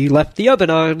 we left the oven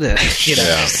on.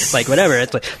 Whatever.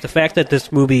 It's the fact that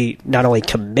this movie not only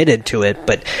committed to it,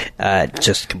 but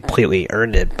just completely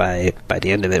earned it by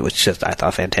the end of it, which just I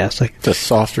thought fantastic. It's a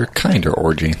softer, kinder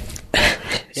orgy.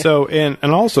 Yeah. So, and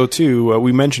also too,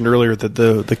 we mentioned earlier that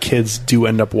the kids do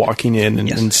end up walking in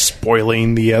and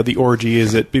spoiling the orgy.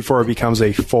 Is it before it becomes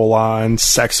a full on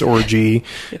sex orgy?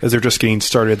 As they're just getting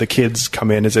started, the kids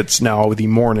come in as it's now the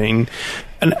morning.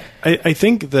 And I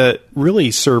think that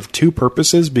really served two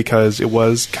purposes, because it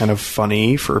was kind of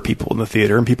funny for people in the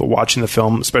theater and people watching the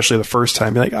film, especially the first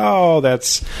time, be like, "Oh,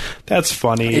 that's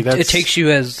funny." It takes you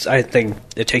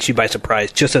it takes you by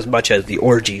surprise just as much as the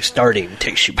orgy starting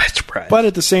takes you by surprise. But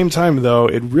at the same time, though,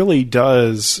 it really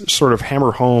does sort of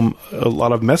hammer home a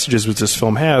lot of messages which this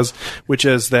film has, which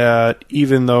is that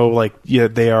even though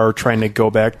they are trying to go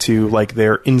back to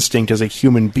their instinct as a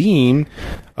human being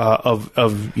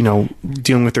of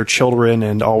dealing with their children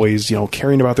and always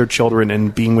caring about their children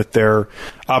and being with their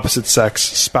opposite sex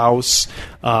spouse,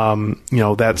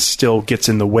 that still gets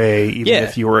in the way, even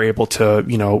if you were able to,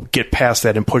 get past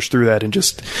that and push through that and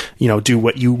just, do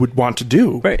what you would want to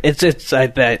do. Right.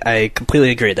 I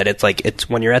completely agree that it's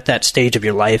when you're at that stage of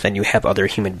your life and you have other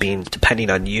human beings depending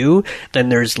on you, then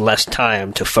there's less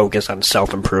time to focus on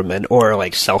self-improvement or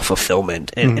like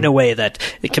self-fulfillment in a way that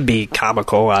it can be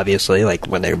comical, obviously, like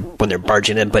when they're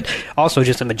barging in, but also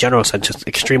just in a general sense, just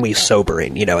extremely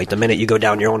sobering. Like the minute you go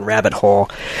down your own rabbit hole,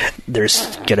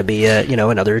 there's going to be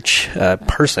another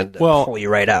person to pull you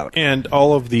right out. And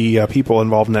all of the people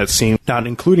involved in that scene, not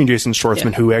including Jason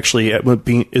Schwartzman, who actually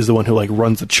is the one who like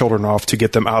runs the children off to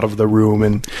get them out of the room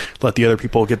and let the other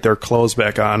people get their clothes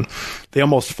back on, they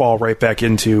almost fall right back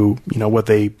into what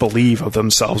they believe of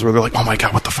themselves, where they're like, oh my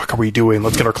god, what the fuck are we doing?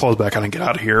 Let's get our clothes back on and get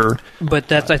out of here. But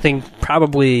that's, I think,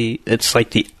 probably it's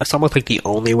almost like the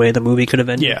only way the movie could have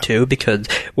ended too, because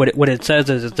what it says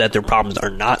is that their problems are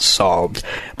not solved,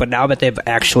 but now that they've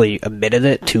actually admitted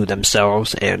it to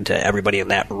themselves and to everybody in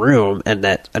that room, and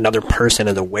that another person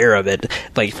is aware of it,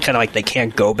 like it's kind of like they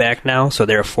can't go back now. So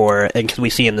therefore, and because we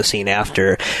see in the scene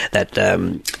after that,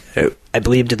 I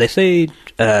believe, did they say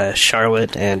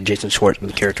Charlotte and Jason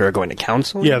Schwartzman's character are going to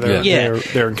counseling? Yeah,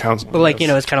 they're in counseling. But like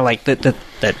it's kind of like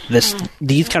that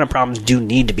these kind of problems do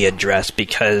need to be addressed,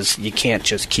 because you can't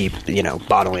just keep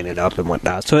bottling it up and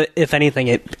whatnot. So if anything,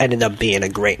 it ended up being a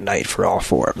great night for all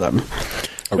four of them.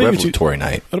 A revelatory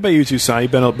night. What about you two, Sai?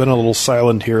 You've been a little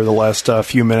silent here the last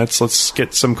few minutes. Let's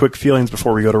get some quick feelings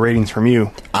before we go to ratings from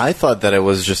you. I thought that it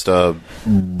was just a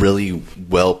really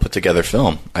well put together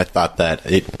film. I thought that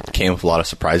it came with a lot of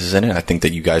surprises in it. I think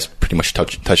that you guys pretty much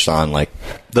touched on like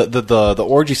the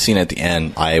orgy scene at the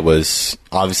end. I was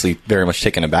obviously very much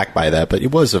taken aback by that, but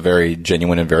it was a very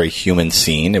genuine and very human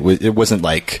scene. It wasn't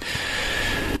like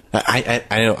I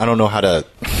don't know how to.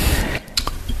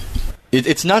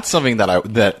 It's not something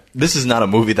that this is not a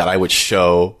movie that I would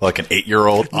show like an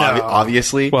 8-year-old,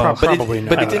 obviously. Well, probably not.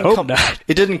 But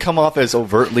it didn't come off as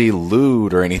overtly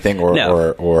lewd or anything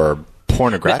or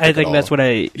pornographic. I think that's what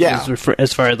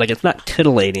as far as like it's not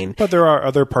titillating. But there are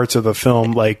other parts of the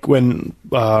film, like when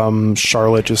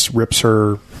Charlotte just rips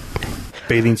her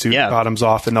bathing suit bottoms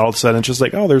off, and all of a sudden it's just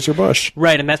like, oh, there's your bush.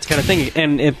 Right, and that's the kind of thing.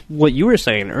 And if what you were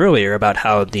saying earlier about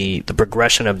how the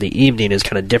progression of the evening is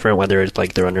kind of different, whether it's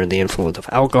like they're under the influence of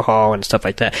alcohol and stuff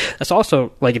like that, that's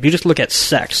also, like, if you just look at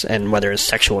sex and whether it's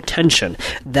sexual tension,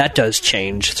 that does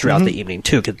change throughout the evening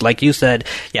too. Because like you said,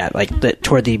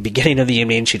 toward the beginning of the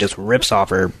evening, she just rips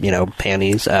off her,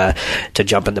 panties to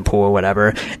jump in the pool or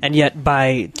whatever. And yet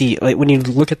by when you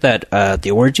look at that,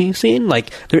 the orgy scene, like,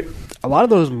 a lot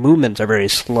of those movements are very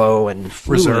slow and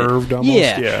fluid. Reserved almost.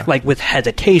 Yeah, like with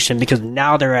hesitation, because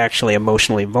now they're actually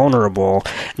emotionally vulnerable,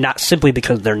 not simply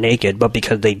because they're naked, but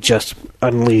because they just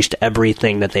unleashed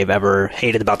everything that they've ever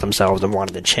hated about themselves and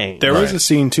wanted to change. There is a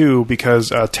scene, too,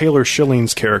 because Taylor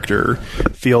Schilling's character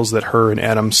feels that her and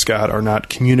Adam Scott are not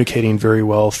communicating very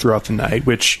well throughout the night,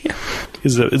 which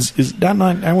is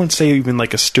not, I wouldn't say even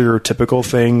like a stereotypical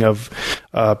thing of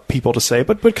people to say,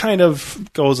 but kind of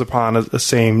goes upon the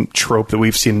same trope that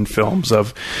we've seen in films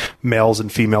of males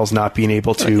and females not being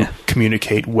able to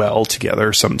communicate well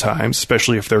together sometimes,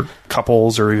 especially if they're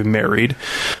couples or even married.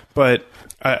 But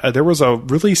there was a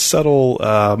really subtle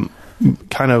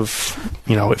kind of,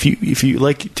 if you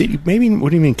like, maybe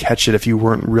wouldn't even catch it if you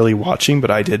weren't really watching, but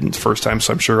I didn't the first time,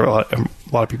 so I'm sure a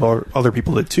lot of people, other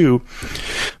people did too.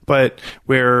 But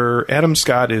where Adam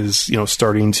Scott is,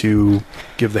 starting to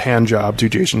give the hand job to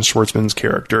Jason Schwartzman's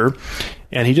character,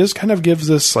 and he just kind of gives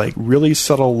this like really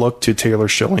subtle look to Taylor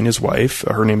Schilling, his wife.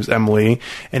 Her name is Emily,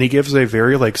 and he gives a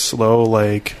very like slow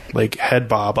like head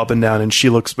bob up and down, and she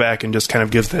looks back and just kind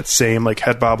of gives that same like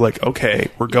head bob, like, okay,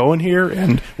 we're going here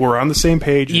and we're on the same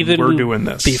page. Even and we're doing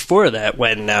this. Before that,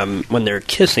 when they're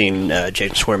kissing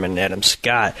Jason Schwartzman and Adam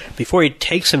Scott, before he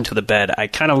takes him to the bed, I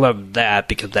kind of loved that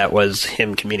because that was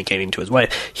him communicating to his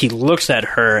wife. He looks at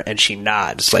her and she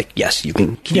nods, like, yes, you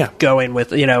can keep going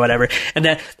with whatever. And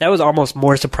that was almost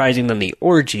more surprising than the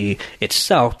orgy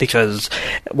itself, because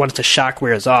once the shock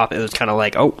wears off, it was kind of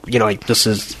like, oh, like this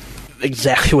is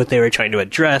exactly what they were trying to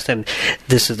address, and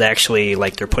this is actually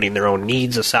like they're putting their own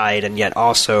needs aside and yet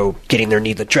also getting their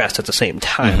needs addressed at the same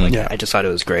time. I just thought it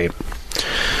was great.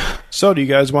 So, do you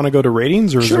guys want to go to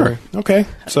ratings? Or sure. Okay.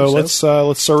 So let's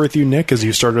start with you, Nick, as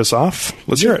you started us off.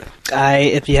 Let's hear it.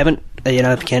 If you haven't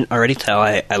if you can't already tell,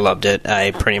 I loved it.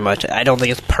 I don't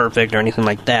think it's perfect or anything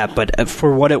like that, but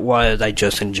for what it was, I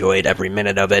just enjoyed every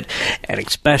minute of it, and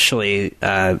especially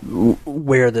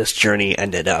where this journey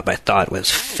ended up, I thought was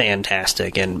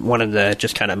fantastic, and one of the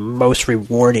just kind of most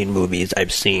rewarding movies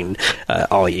I've seen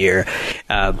all year.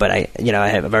 But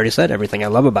I've already said everything I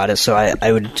love about it, so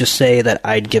I would just say that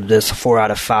I'd give this 4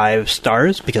 out of 5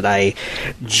 stars, because I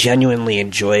genuinely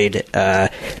enjoyed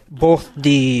both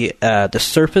the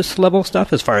surface level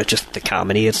stuff as far as just the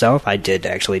comedy itself. I did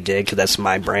actually dig, because that's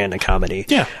my brand of comedy.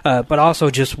 Yeah. But also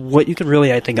just what you can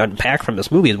really, I think, unpack from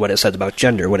this movie is what it says about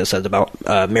gender, what it says about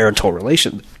marital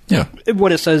relations. Yeah.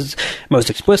 What it says most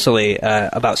explicitly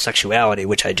about sexuality,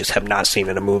 which I just have not seen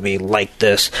in a movie like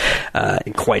this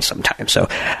in quite some time. So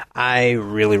I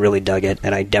really, really dug it,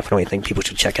 and I definitely think people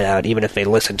should check it out. Even if they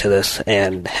listen to this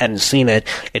and hadn't seen it,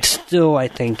 it's still, I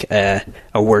think, a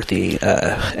worthy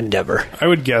endeavor. I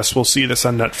would guess we'll see this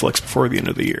on Netflix before the end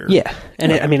of the year. Yeah.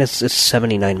 And it's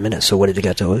 79 minutes, so what did you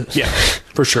got to lose? Yeah,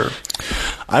 for sure.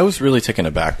 I was really taken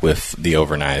aback with The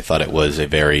Overnight. I thought it was a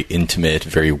very intimate,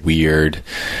 very weird,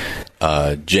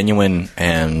 genuine,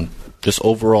 and just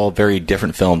overall very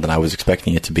different film than I was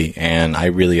expecting it to be, and I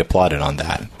really applauded on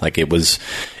that. Like, it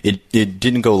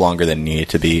didn't go longer than it needed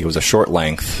to be. It was a short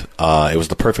length. It was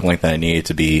the perfect length that it needed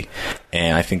to be,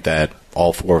 and I think that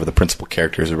all 4 of the principal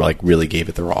characters really gave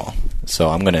it their all. So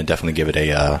I'm going to definitely give it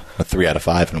a 3 out of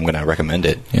 5, and I'm going to recommend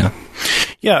it. Yeah.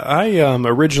 Yeah, I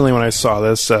originally, when I saw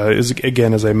this, is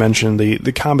again, as I mentioned,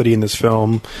 the comedy in this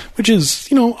film, which is,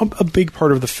 a big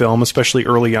part of the film, especially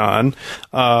early on,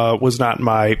 was not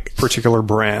my particular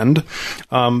brand.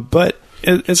 But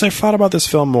as I thought about this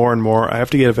film more and more, I have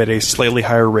to give it a slightly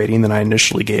higher rating than I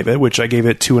initially gave it, which I gave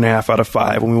it 2.5 out of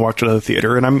 5 when we walked out of the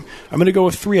theater, and I'm going to go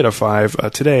with 3 out of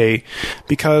 5 today,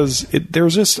 because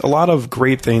there's just a lot of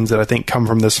great things that I think come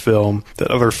from this film that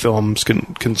other films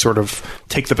can sort of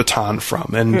take the baton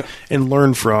from and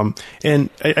learn from.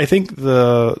 And I think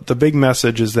the big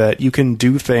message is that you can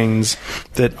do things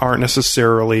that aren't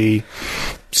necessarily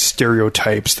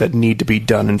stereotypes that need to be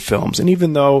done in films. And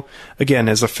even though, again,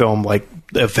 as a film like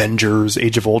Avengers,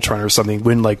 Age of Ultron or something,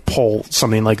 wouldn't pull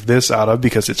something like this out of,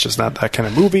 because it's just not that kind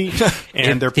of movie,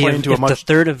 and they're playing to a much... If the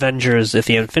third Avengers, if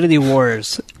the Infinity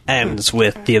Wars ends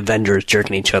with the Avengers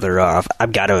jerking each other off,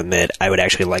 I've got to admit, I would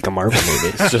actually like a Marvel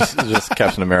movie. just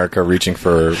Captain America reaching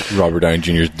for Robert Downey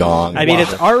Jr.'s dong. I mean,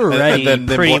 it's already and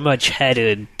then pretty much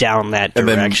headed down that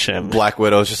direction. And then Black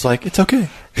Widow's just like, it's okay.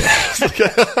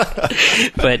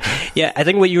 But yeah, I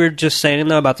think what you were just saying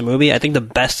though about the movie, I think the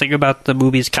best thing about the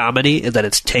movie's comedy is that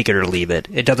it's take it or leave it.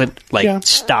 It doesn't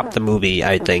stop the movie,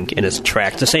 I think, in its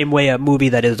tracks. The same way a movie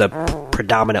that is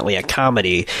predominantly a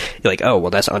comedy, you're like, oh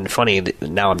well, that's unfunny.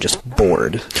 Now I'm just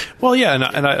bored. Well, yeah,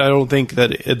 and I don't think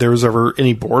that there was ever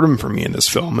any boredom for me in this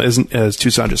film. As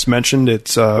Tucson just mentioned,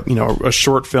 it's a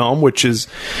short film, which is,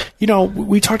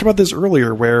 we talked about this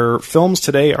earlier, where films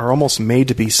today are almost made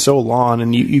to be so long,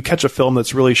 and you catch a film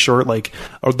that's really short, like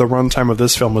the runtime of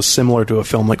this film was similar to a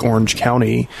film like Orange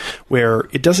County, where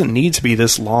it doesn't need to be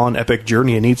this long, epic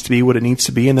journey. It needs to be what it needs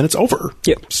to be, and then it's over.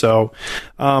 Yep. So,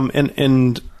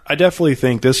 and I definitely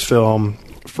think this film,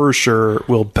 for sure,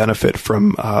 will benefit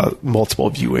from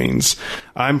multiple viewings.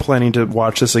 I'm planning to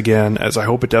watch this again, as I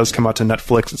hope it does come out to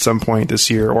Netflix at some point this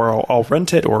year, or I'll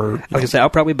rent it, or... Like I said, I'll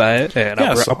probably buy it, and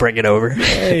I'll bring it over.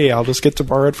 Hey, I'll just get to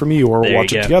borrow it from you, or we'll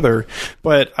watch it together.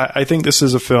 But I think this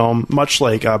is a film, much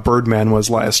like Birdman was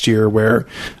last year, where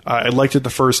I liked it the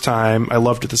first time, I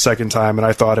loved it the second time, and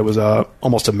I thought it was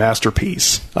almost a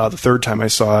masterpiece the third time I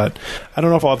saw it. I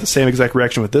don't know if I'll have the same exact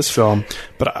reaction with this film,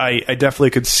 but I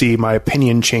definitely could see my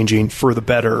opinion changing for the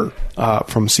better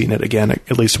from seeing it again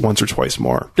at least once or twice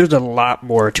more. There's a lot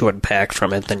more to unpack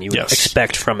from it than you would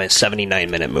expect from a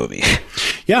 79-minute movie.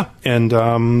 Yeah, and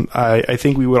I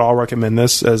think we would all recommend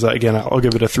this as, again, I'll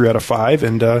give it a 3 out of 5,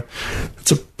 and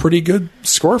it's a pretty good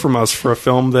score from us for a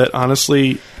film that,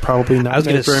 honestly, probably not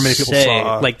very many people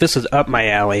saw. Like, this is up my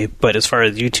alley, but as far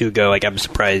as you two go, I'm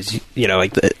surprised,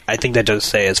 I think that does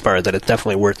say as far as that it's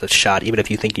definitely worth a shot, even if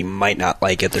you think you might not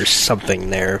like it, there's something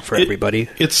there for everybody.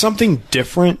 It's something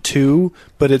different, too,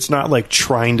 but it's not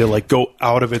trying to go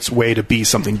out of its way to be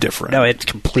something different. No, it's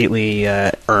completely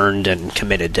earned and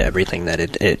committed to everything that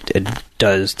it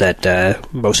does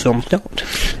that most films don't.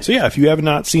 So yeah, if you have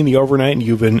not seen The Overnight and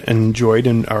you've enjoyed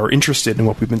and are interested in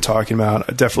what we've been talking about,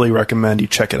 I definitely recommend you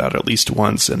check it out at least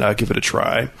once and give it a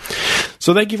try.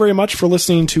 So thank you very much for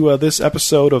listening to this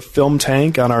episode of Film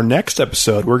Tank. On our next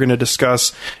episode, we're going to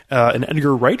discuss an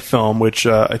Edgar Wright film, which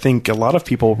I think a lot of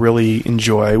people really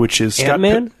enjoy, which is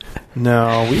Ant-Man?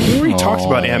 No, we already talked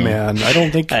about Ant-Man. I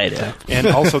don't think... I know. And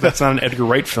also, that's not an Edgar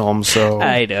Wright film, so...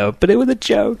 I know, but it was a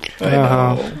joke.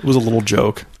 It was a little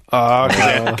joke.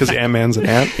 Because Ant-Man's an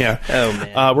ant. Yeah. Oh,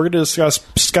 man. We're going to discuss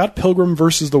Scott Pilgrim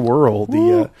versus the World,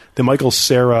 the Michael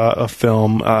Cera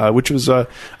film, which was a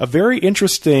very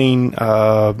interesting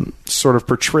sort of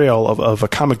portrayal of a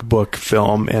comic book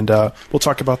film. And we'll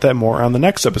talk about that more on the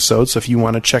next episode. So if you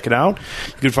want to check it out,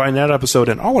 you can find that episode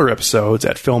and all our episodes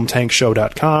at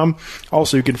filmtankshow.com.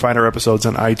 Also, you can find our episodes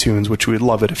on iTunes, which we'd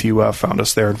love it if you found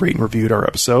us there and rate and reviewed our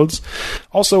episodes.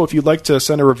 Also, if you'd like to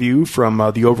send a review from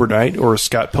The Overnight or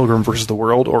Scott Pilgrim versus the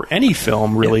World, or any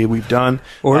film really we've done,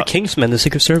 or Kingsman: The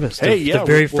Secret Service. The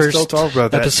very we'll first still talk about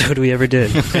that episode we ever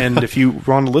did. And if you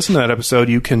want to listen to that episode,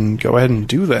 you can go ahead and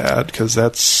do that, because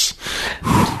that's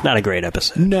not a great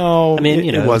episode. No, I mean,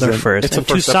 it wasn't. First. It's the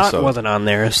first Toussaint episode. wasn't on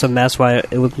there, so that's why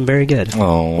it wasn't very good.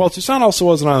 Oh, well, Toussaint also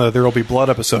wasn't on the There Will Be Blood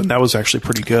episode, and that was actually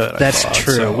pretty good. That's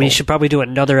true. So. We should probably do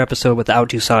another episode without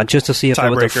Toussaint just to see if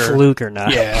that was a fluke or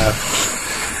not. Yeah.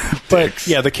 But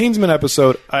yeah, the Kingsman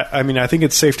episode, I mean, I think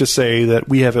it's safe to say that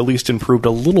we have at least improved a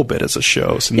little bit as a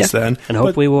show since then. And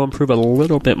hope we will improve a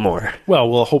little bit more. Well,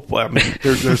 we'll hope. I mean,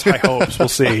 there's high hopes. We'll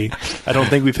see. I don't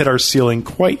think we've hit our ceiling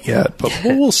quite yet, but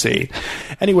we'll see.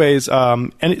 Anyways,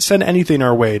 and send anything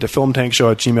our way to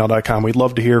filmtankshow@gmail.com. We'd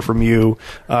love to hear from you.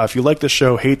 If you like the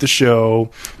show, hate the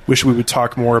show, wish we would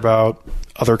talk more about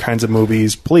other kinds of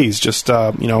movies, please just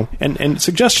and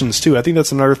suggestions too. I think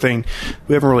that's another thing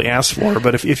we haven't really asked for,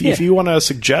 but if you want to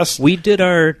suggest, we did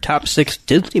our top 6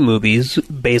 Disney movies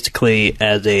basically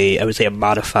as I would say a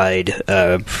modified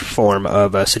form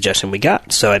of a suggestion we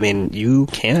got. So I mean, you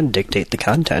can dictate the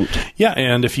content. Yeah,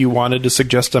 and if you wanted to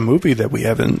suggest a movie that we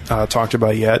haven't talked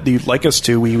about yet, that you'd like us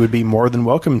to, we would be more than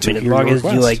welcome to. I mean, as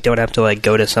long as you don't have to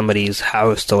go to somebody's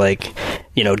house to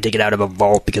dig it out of a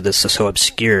vault because it's so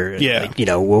obscure. Yeah.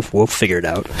 We'll figure it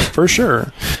out. For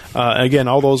sure. Again,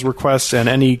 all those requests and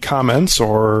any comments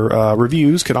or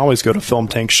reviews can always go to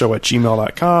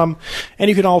filmtankshow@gmail.com. And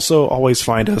you can also always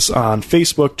find us on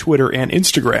Facebook, Twitter, and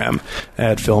Instagram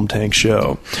at Film Tank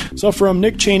Show. So from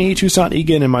Nick Cheney, Toussaint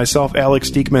Egan, and myself, Alex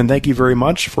Diekman, thank you very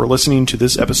much for listening to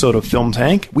this episode of Film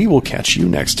Tank. We will catch you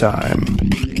next time.